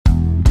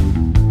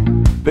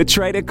The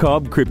Trader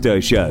Cobb Crypto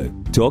Show,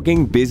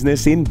 talking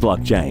business in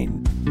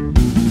blockchain.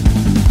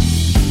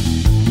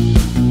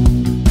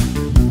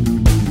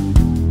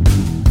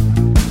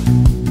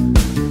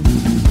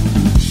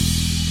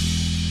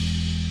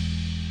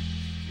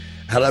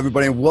 Hello,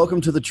 everybody, and welcome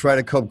to the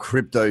Trader Cobb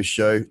Crypto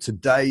Show.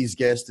 Today's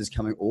guest is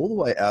coming all the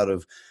way out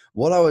of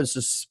what I would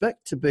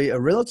suspect to be a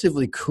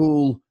relatively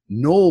cool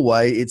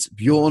Norway. It's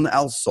Bjorn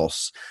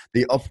Alsos,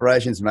 the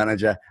operations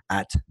manager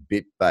at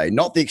BitBay.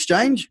 Not the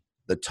exchange,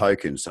 the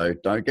token. So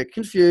don't get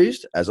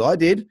confused, as I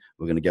did.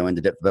 We're going to go into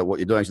depth about what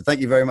you're doing. So thank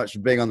you very much for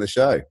being on the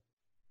show.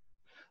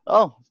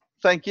 Oh,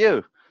 thank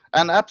you.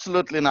 And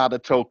absolutely not a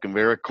token.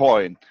 We're a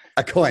coin.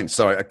 A coin.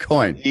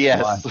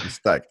 Yes. My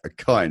mistake. A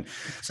coin.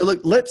 So look,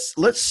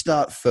 let's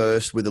start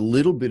first with a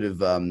little bit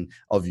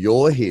of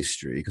your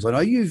history, because I know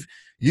you've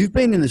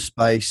been in the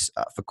space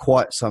for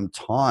quite some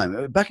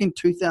time. Back in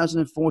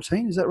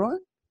 2014, is that right?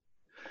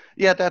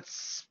 Yeah,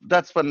 that's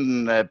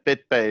when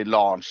BitBay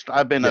launched.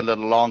 I've been a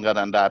little longer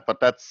than that, but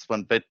that's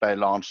when BitBay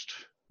launched.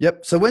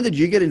 Yep. So when did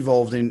you get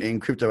involved in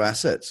crypto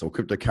assets or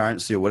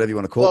cryptocurrency or whatever you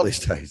want to call it these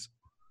days?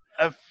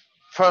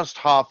 First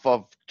half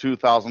of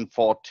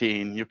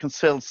 2014. You can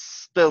still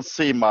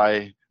see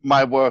my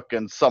work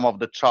in some of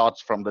the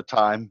charts from the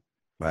time.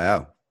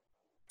 Wow.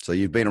 So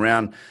you've been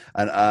around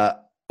a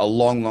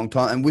long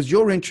time. And was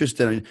your interest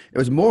in it? It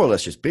was more or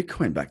less just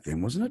Bitcoin back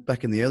then, wasn't it?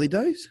 Back in the early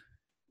days?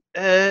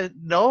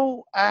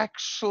 No,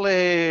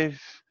 actually,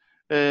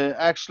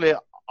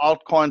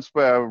 altcoins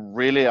were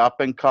really up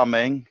and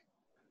coming.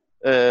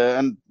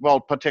 And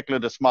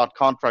particularly the smart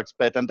contracts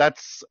bit, and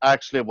that's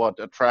actually what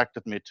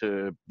attracted me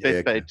to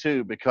BitBay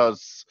too,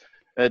 because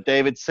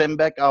David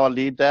Simbeck, our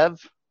lead dev,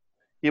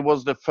 he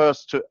was the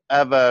first to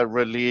ever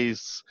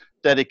release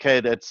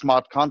dedicated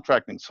smart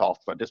contracting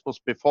software. This was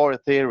before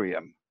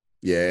Ethereum.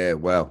 Yeah,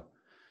 wow.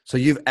 So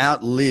you've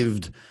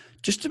outlived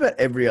just about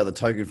every other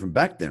token from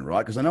back then, right?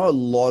 Because I know a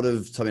lot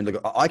of,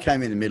 look, I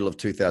came in the middle of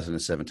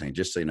 2017,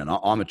 just so you know,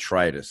 I'm a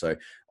trader. So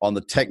on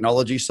the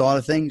technology side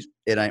of things,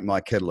 it ain't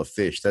my kettle of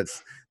fish.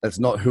 That's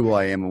not who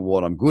I am and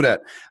what I'm good at.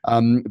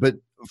 But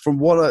from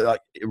what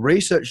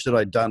research that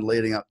I'd done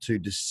leading up to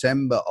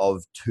December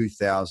of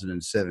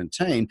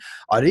 2017,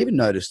 I'd even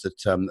noticed that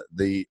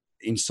the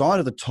inside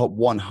of the top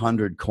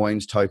 100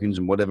 coins, tokens,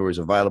 and whatever was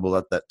available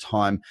at that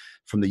time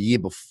from the year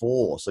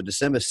before, so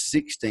December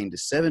 16 to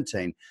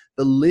 17,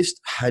 the list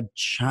had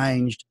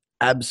changed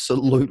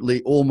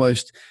absolutely.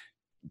 Almost,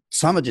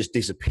 some had just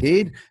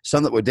disappeared.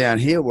 Some that were down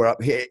here were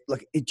up here.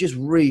 Like, it just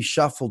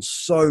reshuffled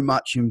so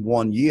much in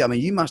 1 year. I mean,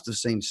 you must have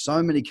seen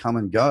so many come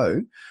and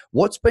go.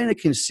 What's been a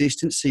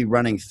consistency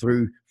running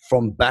through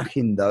from back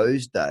in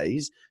those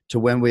days to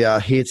when we are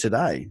here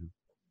today?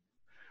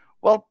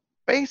 Well,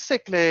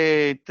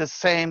 basically the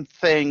same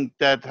thing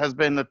that has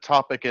been a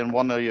topic in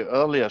one of your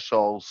earlier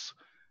shows,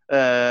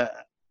 the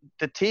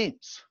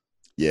teams.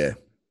 Yeah.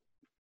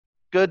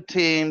 Good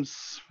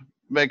teams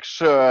make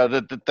sure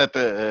that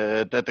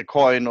the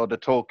coin or the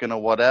token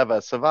or whatever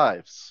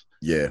survives.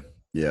 Yeah.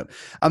 Yeah.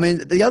 I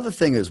mean, the other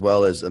thing as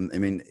well is,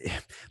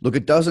 look,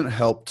 it doesn't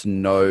help to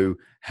know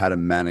how to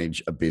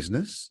manage a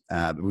business,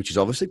 which is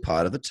obviously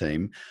part of the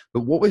team.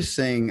 But what we're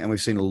seeing, and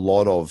we've seen a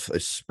lot of,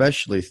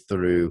 especially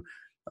through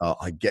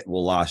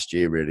last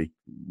year, really,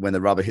 when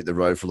the rubber hit the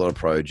road for a lot of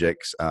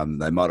projects,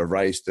 they might have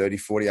raised 30,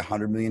 40,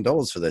 $100 million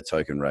for their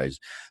token raise.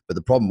 But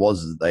the problem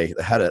was that they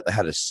had a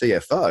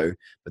CFO,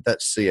 but that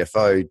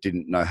CFO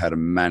didn't know how to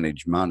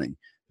manage money,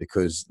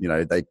 because,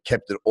 they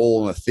kept it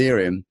all on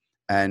Ethereum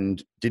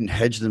and didn't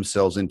hedge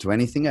themselves into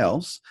anything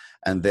else.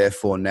 And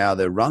therefore now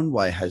their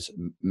runway has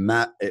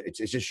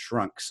it's just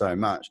shrunk so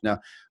much. Now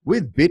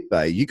with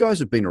BitBay, you guys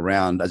have been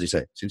around, as you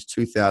say, since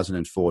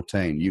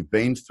 2014. You've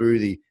been through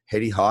the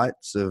heady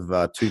heights of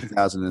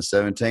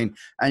 2017,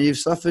 and you've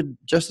suffered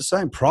just the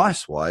same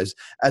price-wise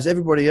as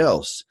everybody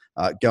else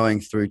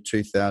going through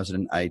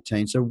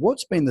 2018. So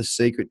what's been the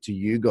secret to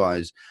you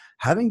guys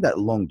having that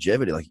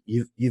longevity? Like,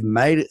 you've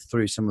made it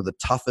through some of the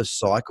toughest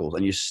cycles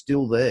and you're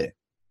still there.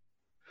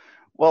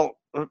 Well,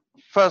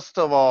 first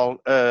of all,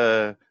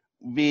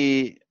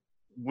 we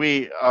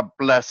are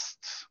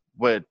blessed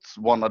with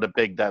one of the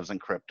big devs in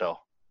crypto.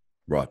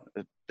 Right.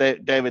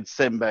 David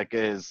Simbeck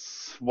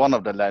is one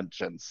of the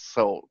legends,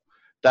 so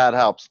that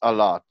helps a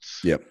lot.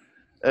 Yep.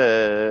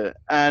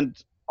 And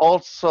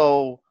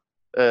also,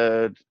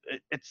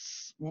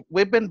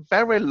 we've been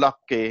very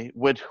lucky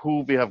with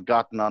who we have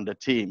gotten on the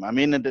team. I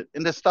mean,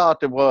 in the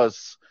start, it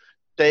was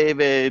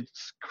David,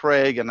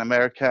 Craig, an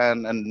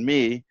American, and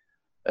me.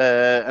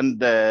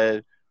 And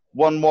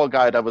one more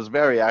guy that was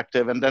very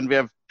active, and then we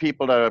have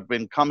people that have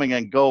been coming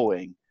and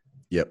going.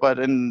 Yep. But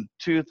in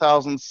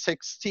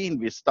 2016,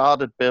 we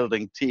started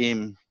building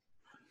team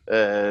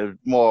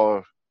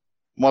more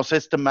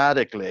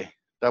systematically.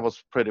 That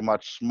was pretty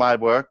much my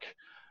work,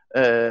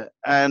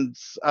 and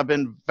I've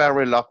been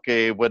very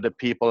lucky with the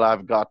people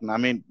I've gotten. I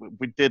mean,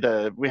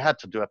 we had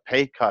to do a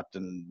pay cut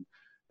in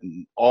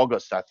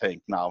August, I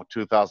think, now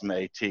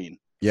 2018.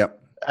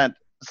 Yep. And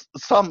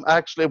some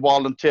actually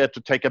volunteered to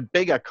take a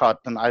bigger cut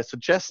than I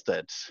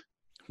suggested.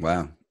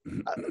 Wow.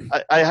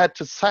 I had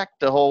to sack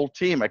the whole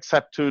team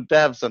except 2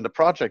 devs and the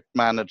project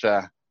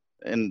manager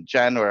in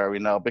January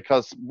now,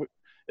 because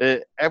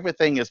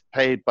everything is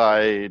paid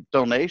by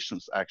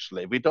donations.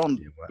 Actually, we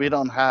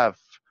don't have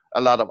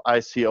a lot of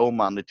ICO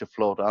money to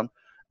float on,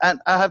 and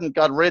I haven't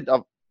got rid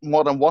of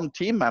more than 1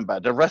 team member.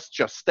 The rest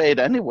just stayed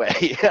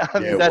anyway.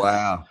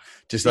 Wow.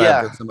 Just they have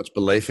Yeah, got so much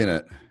belief in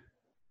it.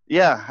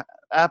 yeah,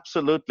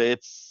 absolutely.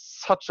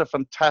 It's such a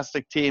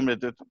fantastic team.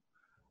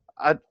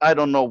 I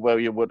don't know where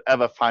you would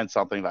ever find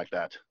something like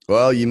that.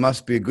 Well, you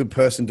must be a good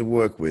person to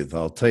work with.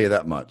 I'll tell you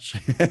that much.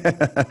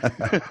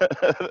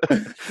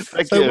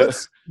 Thank So you.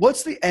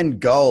 what's the end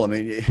goal? I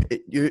mean,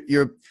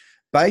 you're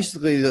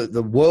basically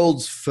the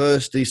world's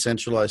first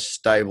decentralized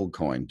stable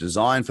coin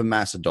designed for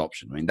mass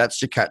adoption. I mean,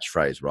 that's your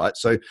catchphrase, right?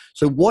 So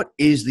what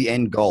is the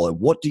end goal, and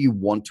what do you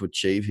want to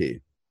achieve here?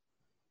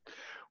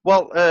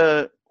 Well,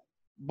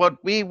 what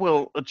we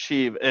will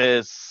achieve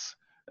is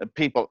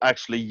people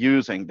actually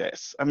using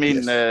this. I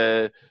mean,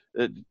 Yes.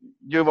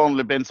 you've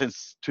only been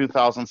since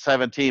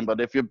 2017, but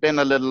if you've been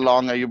a little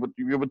longer, you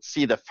would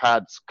see the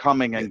fads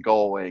coming Yeah. and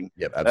going.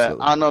 Yep,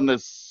 absolutely. Anon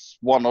is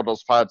one of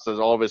those fads that's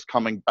always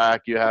coming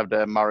back. You have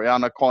the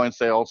Mariana coins;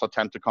 they also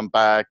tend to come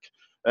back.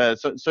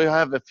 So you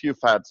have a few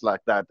fads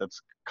like that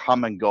that's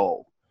come and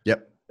go.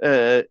 Yep.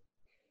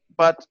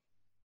 But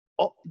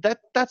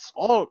that's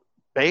all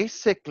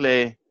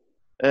basically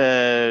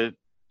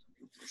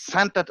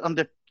centered on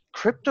the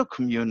crypto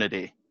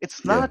community.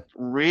 It's Yeah. not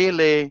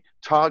really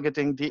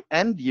targeting the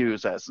end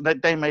users.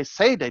 They may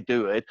say they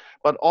do it,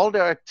 but all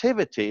their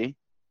activity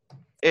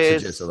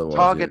Suggests is otherwise.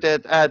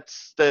 targeted at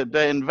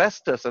the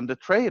investors and the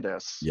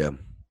traders. Yeah.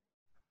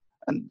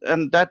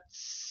 And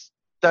that's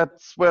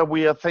where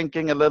we are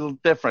thinking a little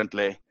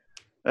differently.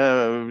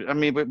 I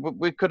mean,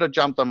 we could have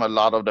jumped on a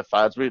lot of the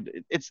fads.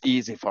 It's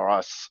easy for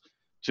us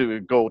to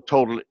go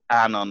totally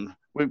anon.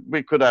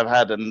 We could have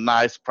had a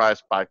nice price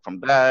spike from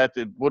that.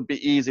 It would be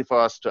easy for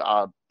us to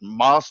add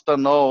master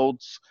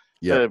nodes.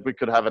 Yeah. We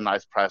could have a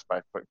nice price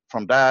spike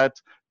from that.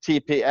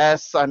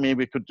 TPS, I mean,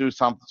 we could do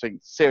something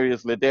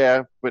seriously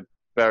there with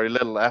very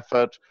little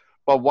effort.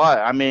 But why?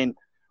 I mean,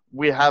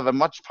 we have a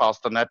much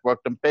faster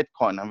network than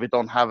Bitcoin, and we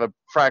don't have a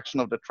fraction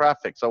of the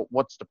traffic. So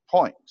what's the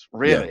point,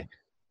 really?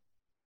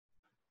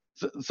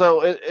 Yeah.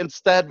 So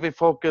instead, we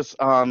focus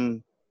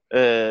on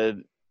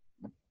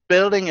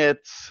building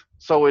it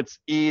so it's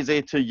easy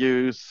to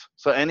use,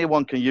 so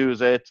anyone can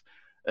use it,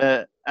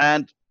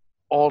 and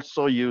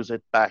also use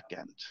it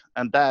backend.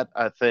 And that,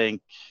 I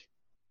think,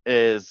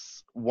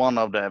 is one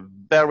of the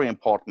very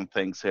important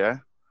things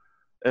here.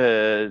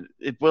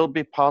 It will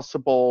be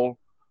possible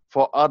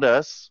for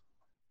others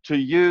to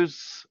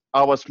use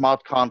our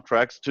smart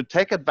contracts to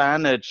take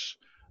advantage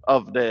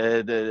of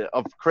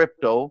of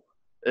crypto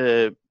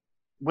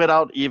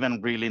without even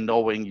really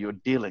knowing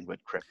you're dealing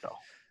with crypto.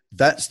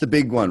 That's the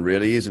big one,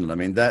 really, isn't it? I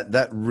mean,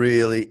 that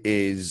really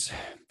is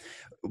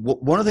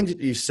one of the things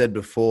that you said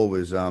before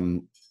was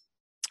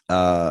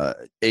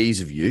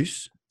ease of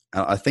use.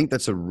 I think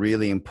that's a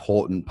really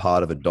important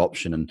part of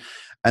adoption,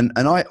 and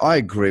I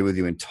agree with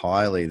you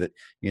entirely that,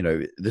 you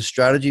know, the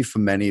strategy for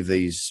many of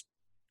these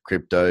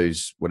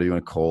cryptos, whatever you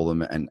want to call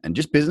them, and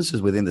just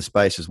businesses within the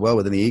space as well,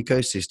 within the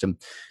ecosystem,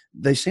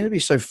 they seem to be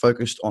so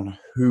focused on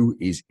who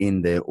is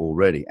in there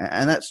already.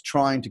 And that's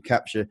trying to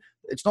capture,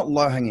 it's not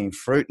low-hanging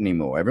fruit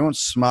anymore. Everyone's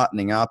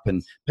smartening up,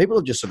 and people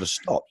have just sort of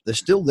stopped. They're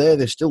still there,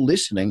 they're still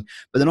listening,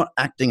 but they're not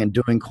acting and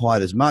doing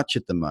quite as much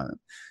at the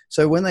moment.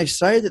 So when they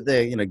say that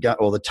they're, you know,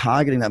 or they're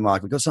targeting that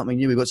market, we've got something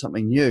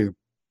new,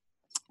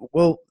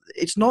 well,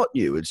 it's not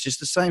new. It's just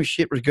the same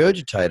shit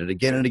regurgitated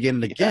again and again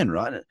and again,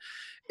 right?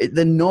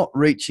 They're not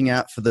reaching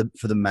out for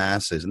the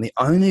masses, and the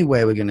only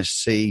way we're going to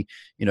see,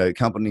 you know,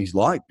 companies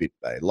like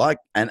BitBay,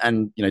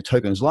 and you know,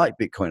 tokens like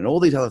Bitcoin and all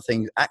these other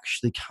things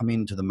actually come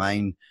into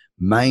the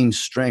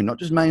mainstream, not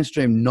just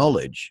mainstream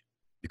knowledge,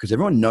 because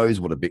everyone knows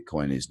what a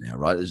Bitcoin is now,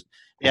 right? There's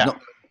not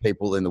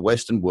people in the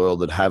Western world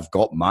that have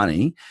got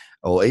money,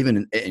 or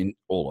even in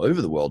all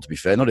over the world, to be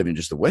fair, not even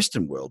just the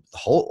Western world, the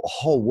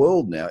whole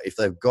world now, if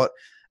they've got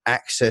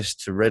access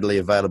to readily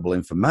available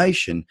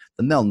information,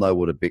 then they'll know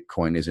what a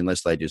Bitcoin is,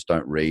 unless they just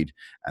don't read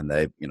and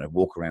they, you know,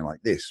 walk around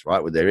like this,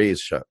 right, with their ears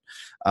shut.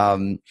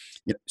 You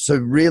know, so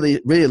really,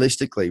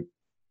 realistically,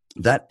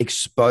 that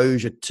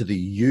exposure to the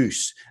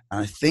use,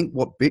 and I think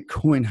what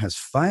Bitcoin has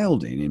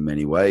failed in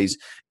many ways,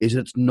 is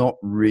it's not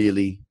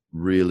really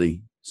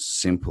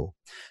simple.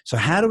 So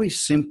how do we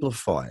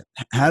simplify it?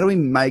 How do we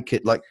make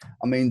it like,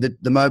 I mean,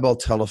 the mobile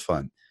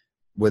telephone,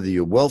 whether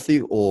you're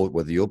wealthy or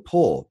whether you're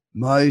poor,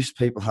 most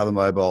people have a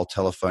mobile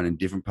telephone in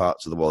different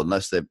parts of the world,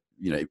 unless they're,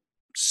 you know,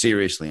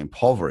 seriously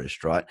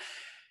impoverished, right?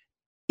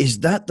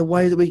 Is that the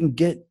way that we can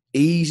get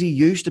easy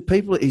use to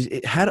people?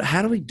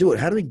 How do we do it?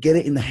 How do we get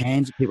it in the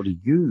hands of people to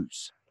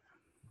use?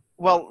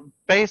 Well,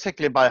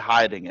 basically by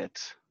hiding it.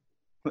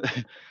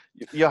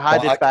 You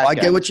hide it back. I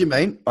get what you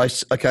mean.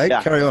 Okay,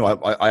 Yeah. carry on.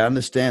 I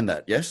understand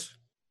that. Yes.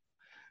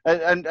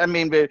 And I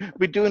mean,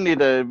 we do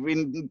need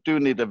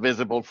a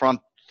visible front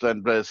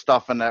and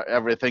stuff and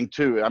everything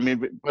too. I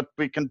mean, but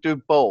we can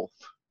do both.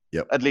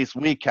 Yep. At least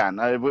we can.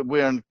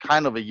 We're in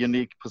kind of a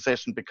unique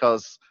position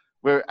because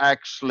we're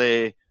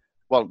actually,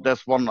 well,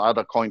 there's one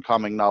other coin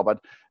coming now, but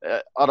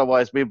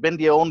otherwise we've been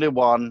the only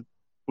one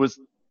who's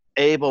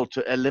able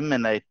to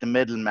eliminate the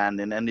middleman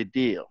in any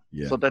deal.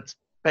 Yeah. So that's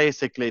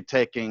basically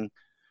taking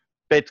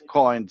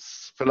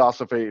Bitcoin's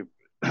philosophy,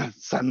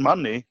 send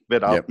money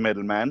without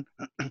middleman,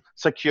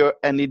 secure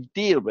any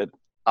deal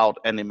without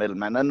any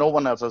middleman, and no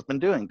one else has been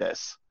doing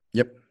this.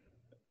 Yep.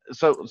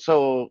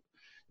 So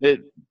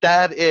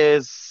that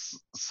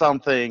is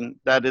something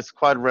that is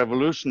quite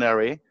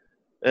revolutionary,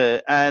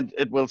 and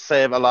it will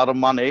save a lot of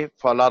money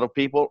for a lot of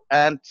people,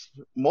 and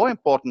more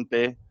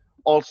importantly,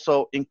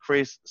 also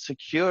increase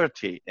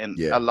security in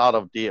a lot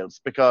of deals,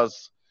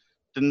 because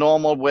the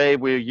normal way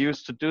we're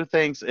used to do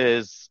things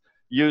is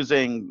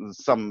using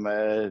some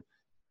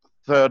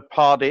third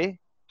party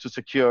to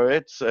secure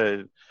it,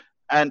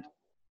 and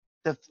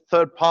the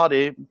third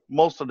party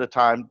most of the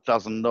time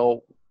doesn't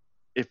know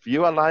if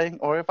you are lying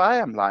or if I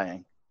am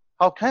lying.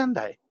 How can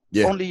they?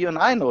 Yeah. Only you and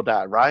I know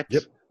that, right?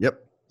 Yep.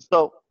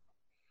 So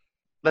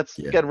let's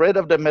get rid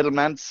of the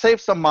middleman, save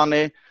some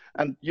money,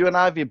 and you and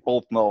I, we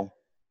both know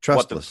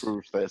Trustless.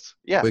 what the truth is.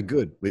 Yeah. We're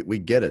good. We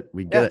get it.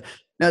 We get it.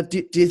 Now,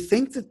 do you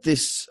think that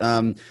this,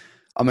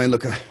 I mean,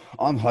 look,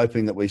 I'm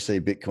hoping that we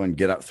see Bitcoin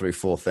get up through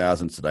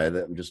 4,000 today.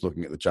 I'm just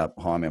looking at the chart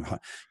behind me.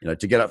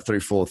 To get up through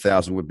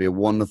 4,000 would be a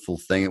wonderful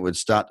thing. It would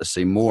start to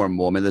see more and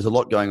more. I mean, there's a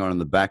lot going on in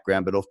the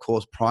background, but of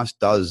course, price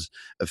does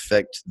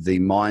affect the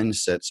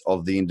mindsets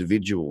of the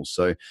individuals.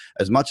 So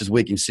as much as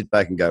we can sit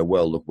back and go,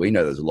 well, look, we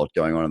know there's a lot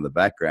going on in the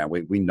background.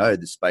 We know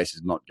this space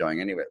is not going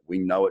anywhere. We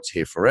know it's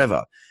here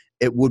forever.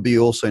 It would be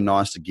also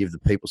nice to give the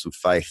people some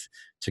faith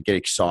to get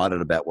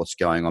excited about what's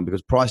going on,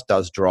 because price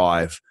does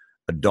drive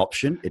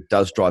adoption. It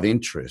does drive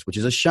interest, which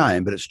is a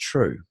shame, but it's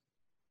true.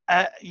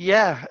 I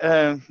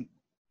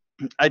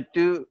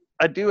do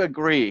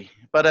agree,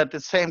 but at the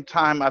same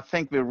time, I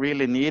think we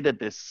really needed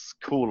this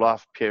cool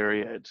off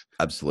period.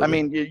 Absolutely. I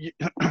mean,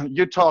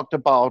 you talked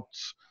about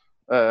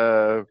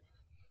the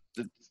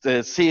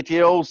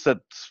CTOs that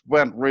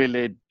weren't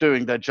really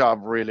doing their job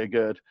really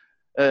good.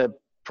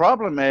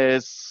 Problem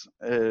is,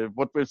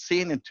 what we've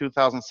seen in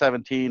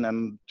 2017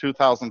 and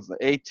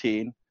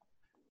 2018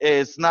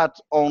 is not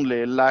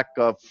only lack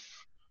of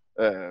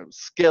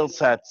skill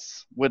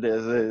sets with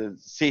the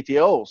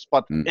CTOs,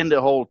 but in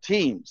the whole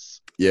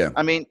teams. Yeah.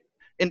 I mean,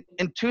 in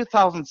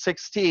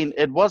 2016,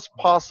 it was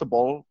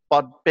possible,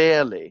 but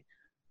barely,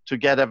 to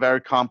get a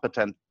very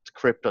competent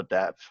crypto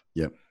dev.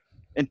 Yeah.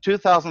 In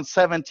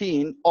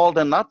 2017, all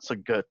the not so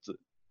good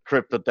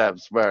crypto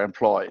devs were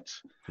employed.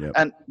 Yep.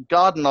 And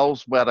God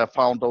knows where they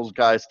found those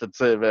guys that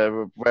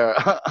were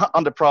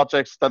on the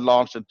projects that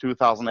launched in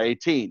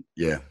 2018.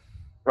 Yeah.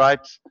 Right.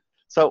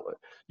 So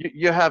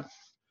you have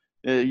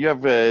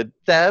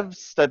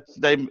devs that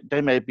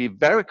they may be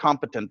very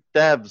competent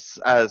devs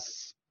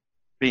as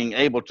being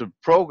able to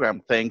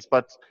program things,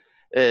 but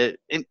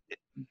in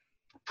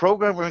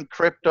programming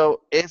crypto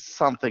is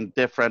something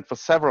different for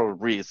several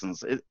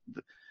reasons.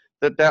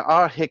 That there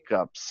are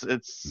hiccups.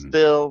 It's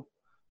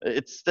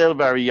still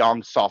very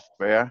young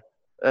software,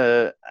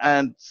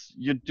 and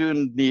you do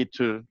need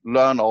to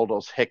learn all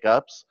those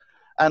hiccups,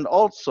 and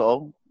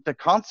also the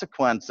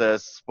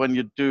consequences when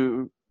you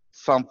do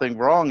something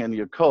wrong in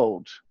your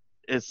code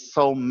is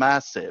so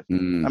massive.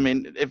 I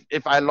mean,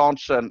 if I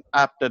launch an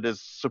app that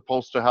is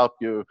supposed to help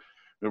you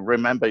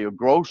remember your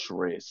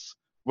groceries,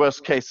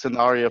 worst case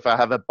scenario, if I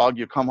have a bug,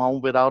 you come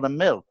home without a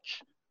milk.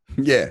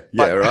 Right.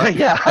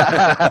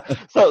 Yeah.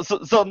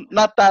 So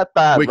not that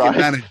bad. We can right?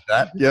 manage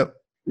that. Yep.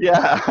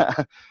 Yeah,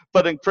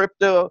 but in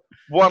crypto,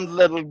 one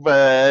little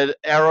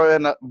error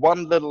in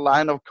one little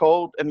line of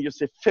code, and you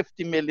see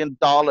 $50 million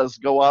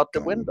go out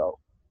the window.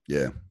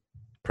 Yeah,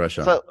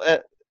 pressure. So,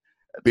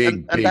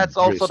 big that's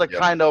also risk, the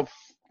kind of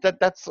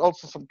that's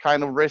also some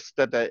kind of risk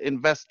that the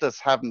investors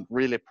haven't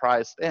really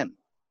priced in.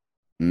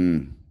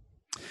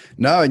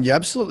 No, and you're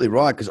absolutely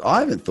right, because I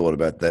haven't thought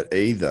about that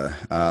either.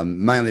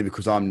 Mainly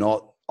because I'm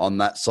not on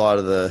that side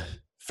of the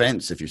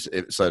fence, if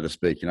so to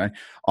speak.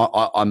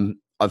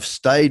 I've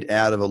stayed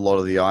out of a lot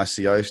of the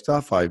ICO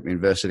stuff. I've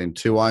invested in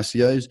 2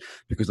 ICOs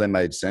because they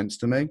made sense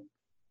to me.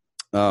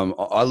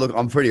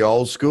 I'm pretty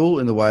old school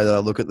in the way that I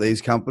look at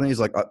these companies.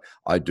 Like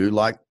I do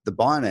like the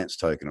Binance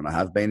token, and I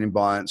have been in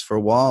Binance for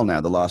a while now,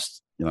 the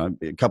last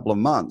a couple of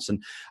months,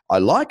 and I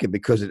like it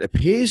because it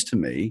appears to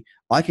me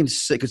I can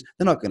see, because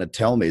they're not going to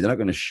tell me, they're not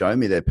going to show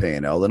me their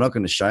P&L, they're not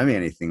going to show me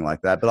anything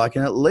like that, but I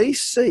can at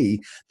least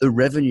see the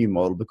revenue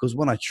model, because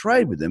when I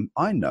trade with them,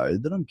 I know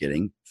that I'm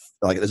getting,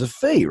 like, there's a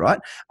fee, right?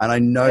 And I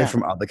know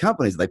from other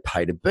companies they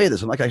pay to be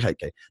this. I'm like,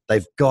 okay,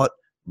 they've got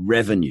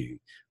revenue.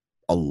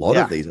 A lot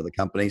of these other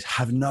companies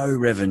have no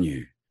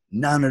revenue.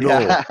 None at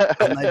all.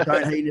 And they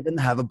don't even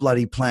have a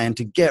bloody plan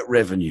to get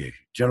revenue.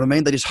 Do you know what I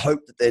mean? They just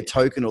hope that their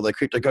token or their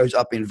crypto goes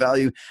up in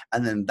value,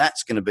 and then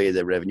that's going to be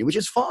their revenue, which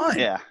is fine.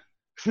 Yeah.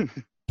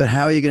 But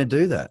how are you going to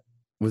do that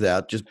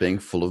without just being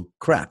full of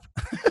crap?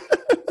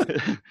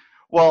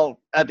 Well,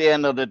 at the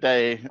end of the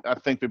day, I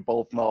think we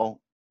both know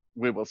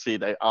we will see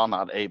they are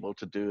not able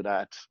to do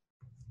that.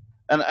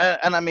 And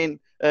I mean,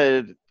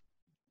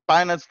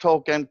 Binance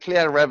token,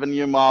 clear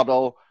revenue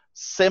model,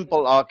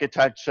 simple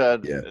architecture.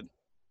 Yeah.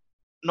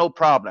 No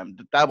problem.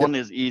 That Yep. one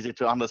is easy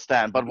to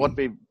understand. But what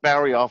we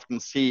very often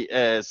see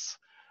is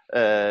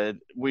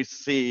we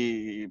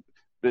see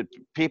that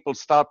people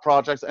start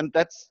projects, and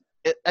that's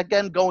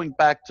again going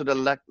back to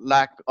the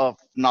lack of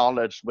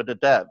knowledge with the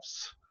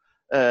devs.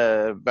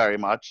 Very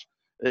much,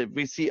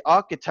 we see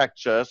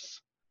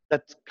architectures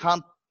that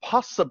can't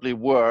possibly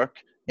work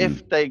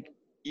if they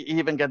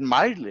even get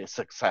mildly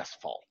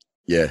successful.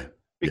 Yeah.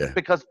 Yeah.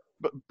 Because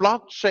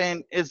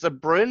blockchain is a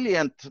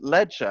brilliant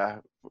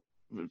ledger.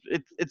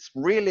 It's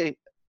really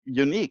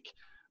unique,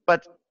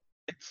 but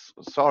it's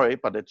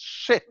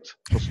shit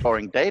for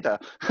storing data.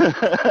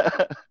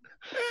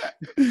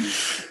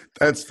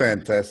 That's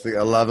fantastic.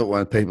 I love it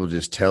when people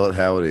just tell it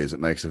how it is. It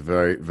makes a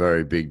very,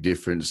 very big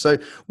difference. So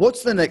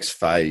what's the next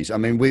phase? I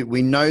mean,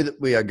 we know that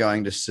we are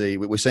going to see,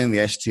 we're seeing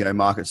the STO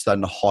market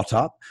starting to hot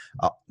up.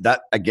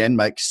 That again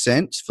makes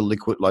sense for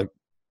liquid, like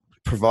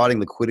providing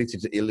liquidity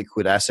to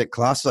illiquid asset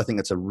classes. I think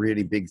that's a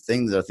really big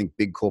thing that I think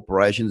big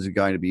corporations are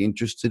going to be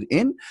interested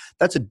in.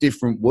 That's a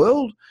different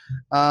world.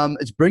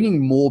 It's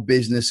bringing more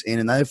business in,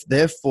 and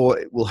therefore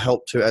it will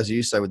help to, as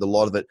you say, with a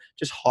lot of it,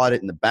 just hide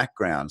it in the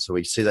background. So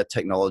we see that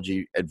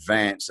technology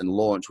advance and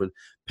launch with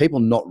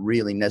people not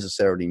really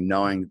necessarily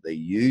knowing that they're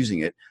using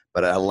it,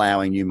 but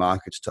allowing new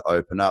markets to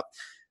open up.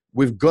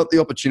 We've got the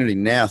opportunity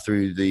now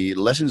through the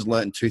lessons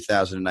learned in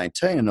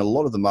 2018, and a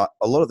lot of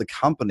the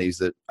companies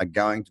that are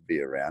going to be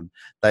around,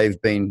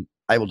 they've been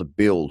able to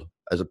build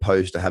as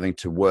opposed to having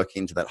to work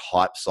into that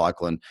hype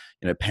cycle and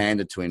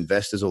pander to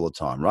investors all the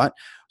time, right?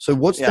 So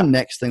what's the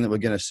next thing that we're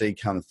going to see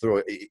come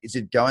through? Is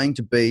it going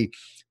to be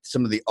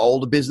some of the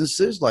older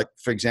businesses, like,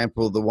 for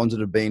example, the ones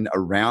that have been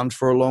around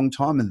for a long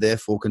time and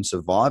therefore can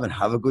survive and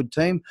have a good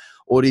team?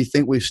 Or do you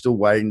think we're still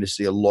waiting to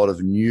see a lot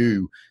of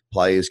new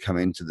players come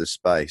into the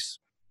space?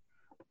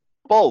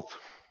 Both.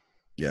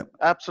 Yeah.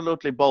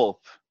 Absolutely both.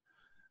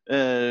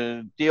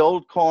 The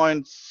old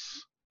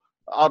coins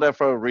are there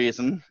for a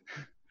reason.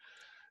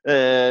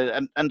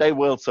 And they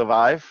will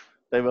survive.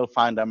 They will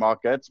find their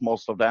markets,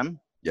 most of them.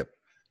 Yep.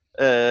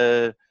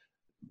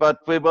 But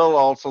we will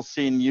also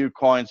see new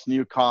coins,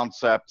 new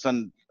concepts.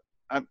 And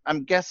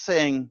I'm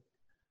guessing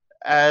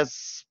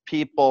as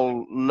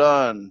people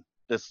learn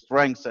the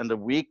strengths and the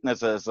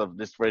weaknesses of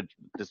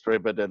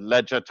distributed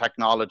ledger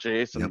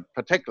technologies, and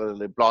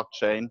particularly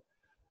blockchain,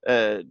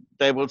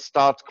 they will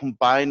start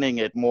combining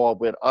it more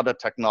with other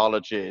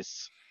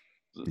technologies.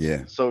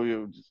 Yeah. So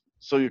you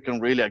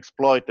can really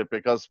exploit it,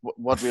 because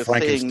what we're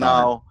seeing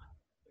now,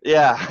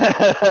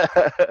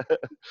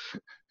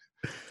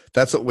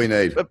 that's what we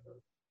need. But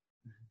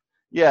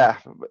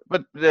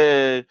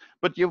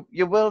you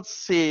will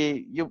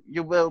see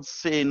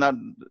not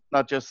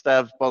just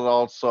devs, but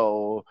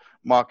also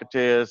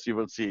marketeers. You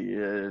will see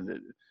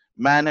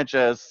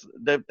managers.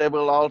 They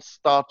will all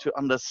start to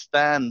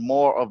understand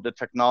more of the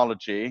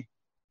technology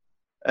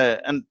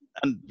and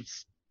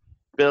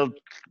build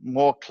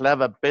more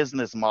clever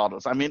business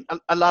models. I mean,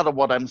 a lot of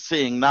what I'm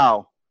seeing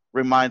now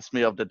reminds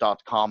me of the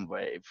 .com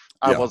wave.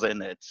 I was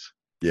in it.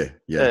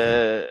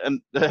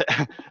 And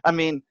I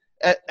mean,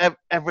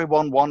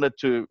 everyone wanted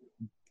to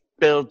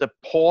build a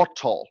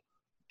portal,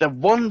 the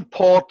one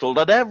portal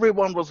that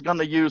everyone was going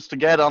to use to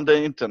get on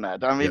the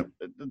internet. I mean,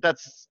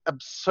 that's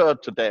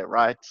absurd today,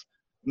 right?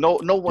 No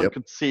one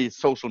could see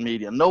social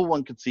media. No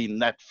one could see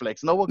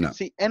Netflix. No one could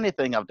see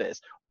anything of this.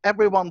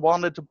 Everyone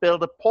wanted to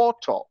build a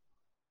portal.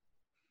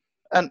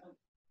 And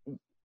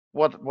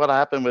what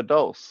happened with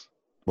those?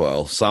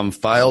 Well, some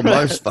failed,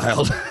 most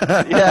failed.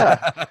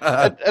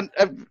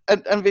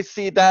 And we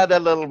see that a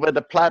little with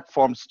the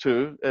platforms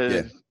too.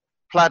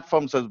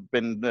 Platforms has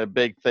been a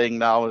big thing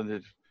now.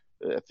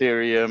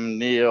 Ethereum,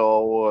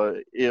 Neo,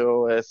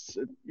 EOS,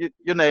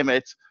 you name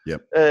it.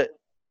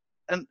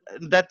 And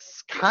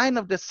that's kind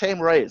of the same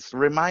race.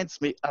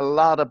 Reminds me a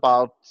lot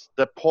about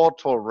the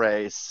portal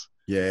race.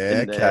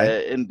 In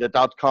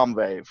the .com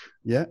wave.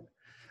 Yeah.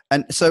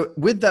 And so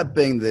with that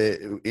being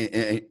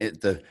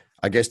the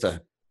I guess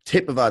the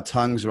tip of our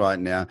tongues right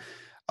now,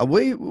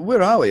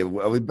 where are we?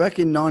 Are we back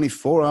in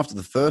 94 after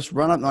the first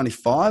run up,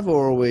 95,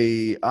 or are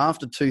we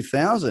after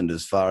 2000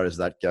 as far as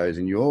that goes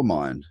in your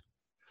mind?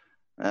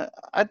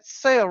 I'd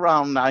say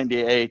around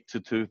 98 to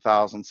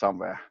 2000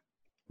 somewhere.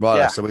 Right.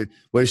 Yeah. So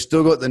we've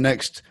still got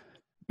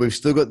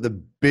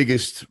the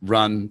biggest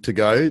run to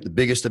go, the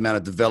biggest amount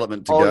of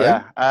development to go. Oh,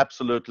 yeah,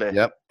 absolutely.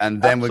 Yep.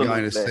 And then we're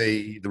going to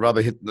see the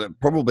rubber hit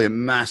probably a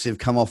massive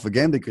come off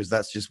again, because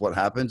that's just what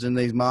happens in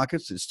these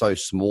markets. It's so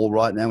small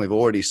right now. We've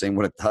already seen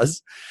what it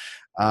does.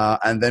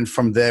 And then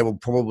from there, we'll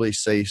probably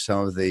see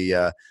some of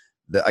the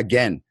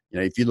again,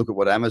 if you look at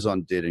what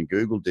Amazon did and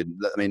Google did,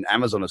 I mean,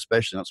 Amazon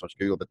especially, not so much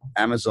Google, but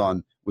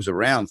Amazon was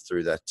around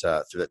through that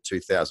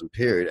 2000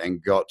 period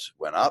and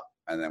went up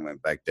and then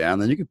went back down.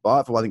 Then you could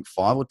buy it for, I think,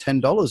 $5 or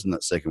 $10 in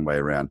that second way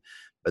around.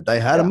 But they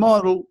had a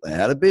model, they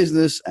had a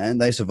business,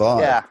 and they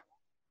survived. Yeah,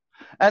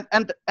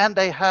 and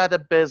they had a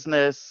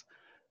business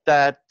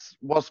that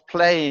was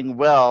playing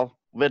well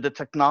with the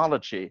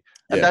technology.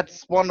 And Yeah.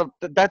 that's one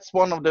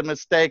of the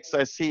mistakes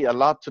I see a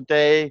lot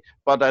today,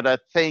 but that I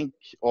think,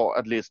 or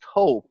at least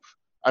hope,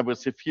 I will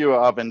see fewer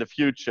of in the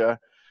future,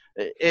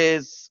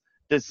 is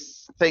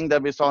this thing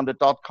that we saw in the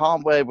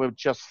 .com where we're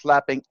just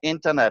slapping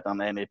internet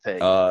on anything.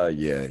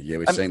 Yeah,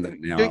 we're seeing that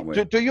now, aren't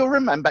we? Do you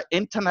remember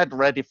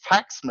internet-ready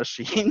fax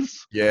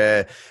machines?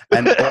 Yeah,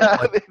 and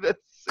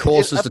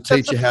courses to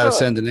teach you how to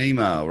send an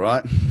email,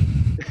 right?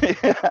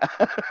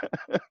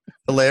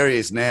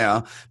 Hilarious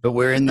now, but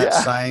we're in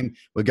that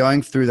we're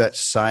going through that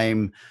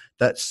same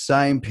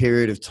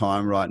period of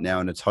time right now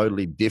in a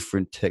totally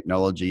different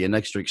technology, an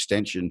extra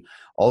extension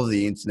of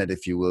the internet,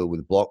 if you will,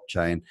 with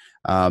blockchain.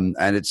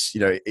 And it's,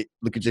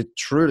 it's a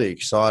truly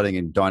exciting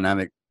and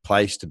dynamic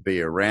place to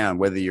be around,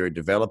 whether you're a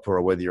developer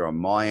or whether you're on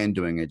my end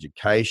doing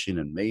education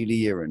and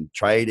media and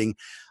trading.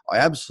 I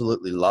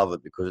absolutely love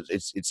it because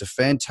it's a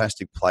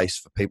fantastic place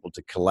for people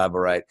to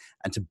collaborate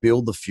and to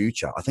build the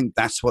future. I think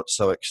that's what's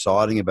so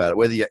exciting about it.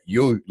 Whether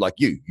you're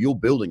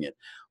building it,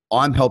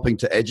 I'm helping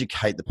to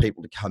educate the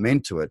people to come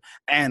into it.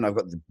 And I've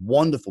got the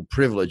wonderful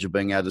privilege of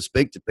being able to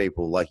speak to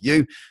people like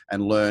you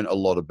and learn a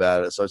lot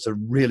about it. So it's a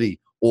really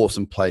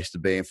awesome place to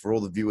be. And for all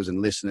the viewers and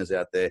listeners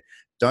out there,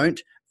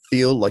 don't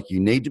feel like you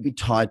need to be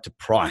tied to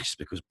price,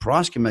 because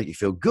price can make you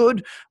feel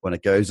good when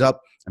it goes up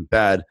and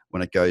bad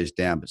when it goes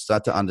down. But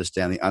start to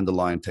understand the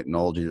underlying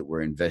technology that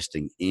we're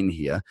investing in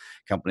here,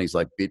 companies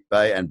like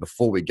BitBay. And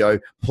before we go,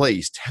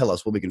 please tell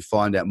us where we can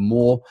find out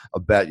more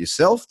about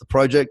yourself, the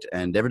project,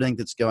 and everything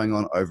that's going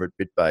on over at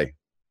BitBay.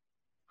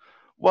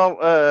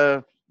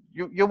 Well,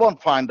 you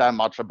won't find that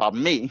much about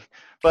me,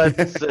 but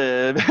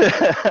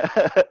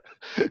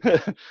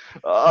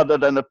other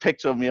than a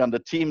picture of me on the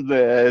team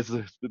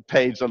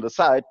page on the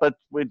site. But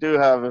we do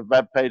have a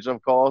web page,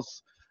 of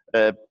course,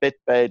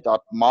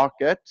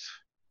 bitbay.market.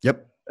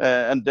 Yep.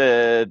 And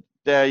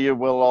there you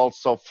will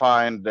also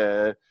find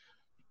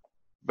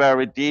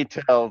very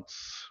detailed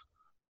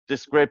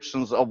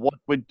descriptions of what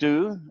we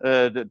do.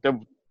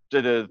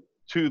 The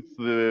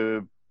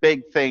two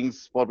big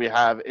things what we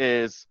have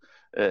is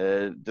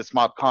the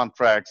smart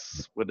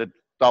contracts with the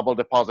double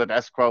deposit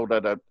escrow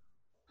that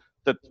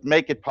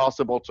make it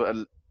possible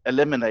to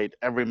eliminate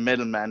every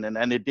middleman in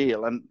any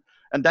deal. And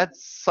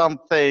that's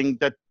something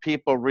that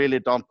people really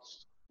don't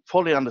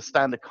fully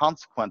understand the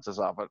consequences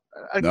of it.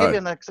 I'll give you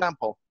an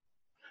example.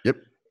 Yep.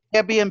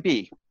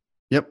 Airbnb.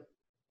 Yep.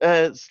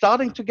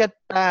 Starting to get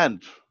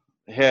banned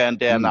here and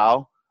there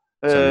now.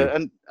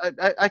 And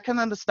I can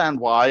understand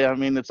why. I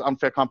mean, it's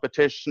unfair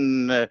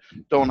competition.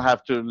 Don't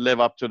have to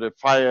live up to the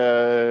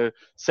fire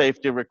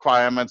safety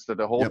requirements that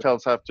the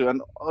hotels have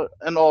to,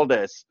 and all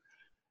this.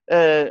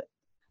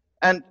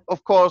 And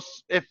of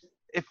course, if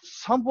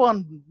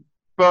someone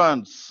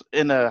burns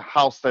in a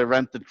house they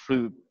rented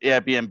through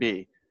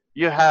Airbnb,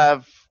 you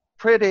have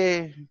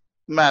pretty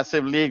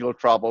massive legal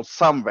trouble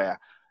somewhere.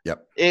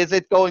 Yep. Is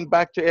it going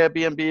back to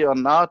Airbnb or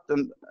not,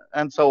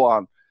 and so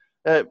on.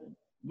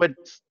 With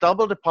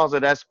double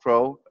deposit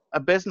escrow, a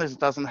business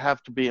doesn't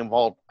have to be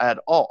involved at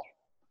all.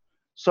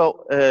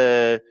 So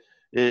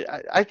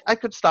I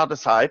could start a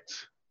site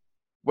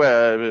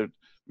where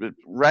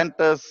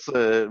renters,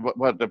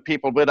 where the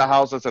people with the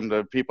houses and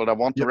the people that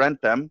want to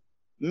rent them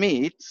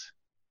meet.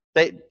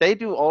 They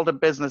do all the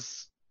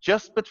business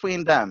just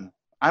between them.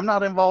 I'm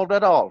not involved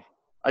at all.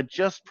 I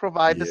just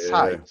provide the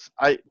sites.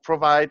 I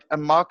provide a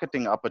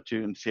marketing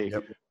opportunity.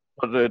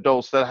 For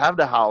those that have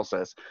the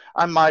houses.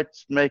 I might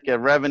make a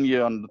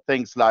revenue on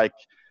things like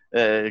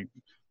selling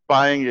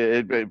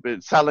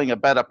a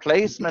better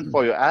placement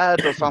for your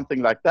ad or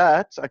something like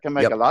that. I can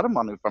make a lot of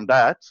money from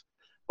that,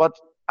 but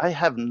I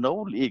have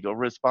no legal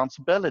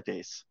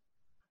responsibilities.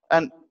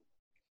 And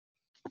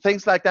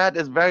things like that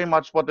is very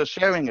much what the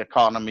sharing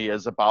economy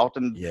is about.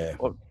 And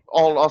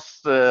all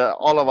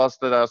of us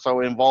that are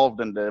so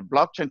involved in the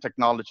blockchain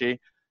technology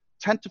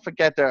tend to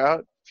forget there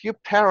are few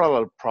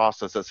parallel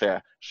processes here.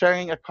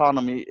 Sharing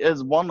economy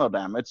is one of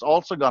them. It's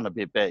also going to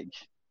be big.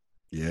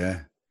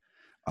 Yeah,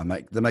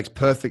 that makes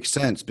perfect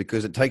sense,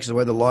 because it takes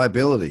away the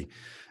liability,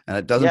 and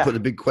it doesn't put a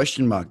big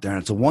question mark down.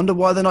 It's a wonder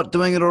why they're not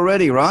doing it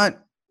already, right?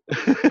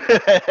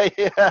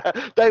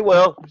 They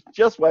will.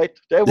 Just wait.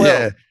 They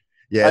will.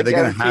 Yeah, they're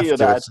going to have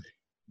to.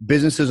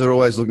 Businesses are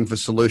always looking for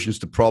solutions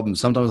to problems.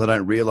 Sometimes they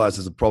don't realize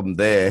there's a problem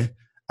there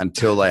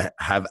until they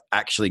have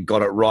actually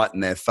got it right in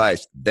their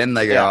face. Then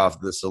they go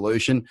after the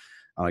solution.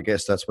 And I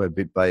guess that's where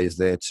BitBay is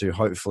there to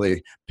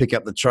hopefully pick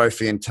up the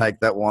trophy and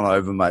take that one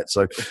over, mate.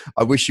 So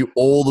I wish you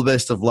all the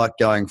best of luck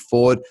going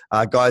forward.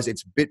 Guys,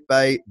 it's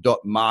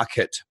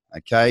bitbay.market,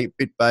 okay?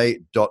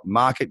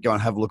 bitbay.market. Go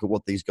and have a look at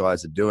what these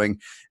guys are doing.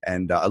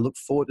 And I look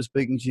forward to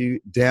speaking to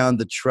you down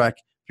the track.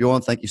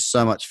 Bjorn, thank you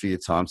so much for your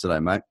time today,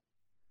 mate.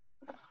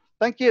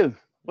 Thank you. It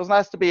was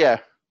nice to be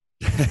here.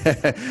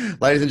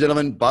 Ladies and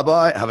gentlemen,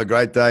 bye-bye. Have a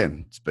great day,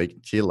 and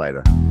speak to you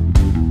later.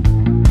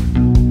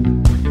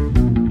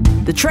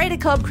 The Trader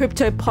Cobb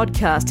Crypto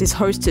Podcast is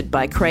hosted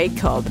by Craig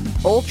Cobb.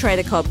 All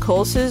Trader Cobb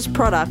courses,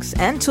 products,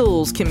 and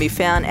tools can be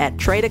found at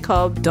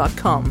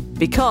tradercobb.com,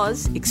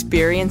 because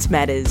experience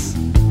matters.